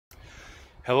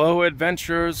Hello,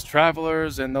 adventurers,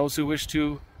 travelers, and those who wish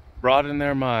to broaden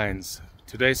their minds.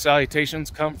 Today's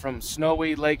salutations come from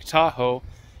snowy Lake Tahoe,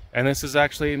 and this is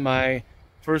actually my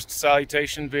first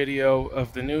salutation video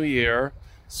of the new year.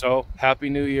 So,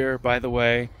 Happy New Year, by the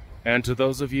way. And to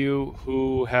those of you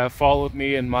who have followed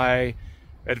me in my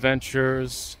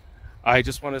adventures, I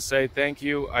just want to say thank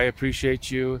you. I appreciate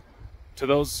you. To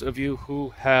those of you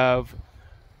who have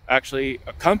actually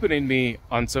accompanied me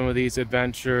on some of these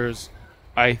adventures,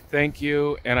 I thank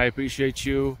you and I appreciate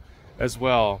you as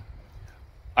well.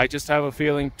 I just have a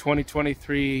feeling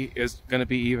 2023 is going to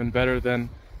be even better than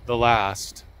the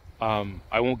last.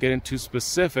 I won't get into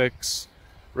specifics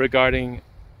regarding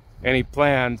any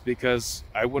plans because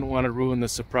I wouldn't want to ruin the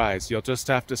surprise. You'll just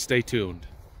have to stay tuned.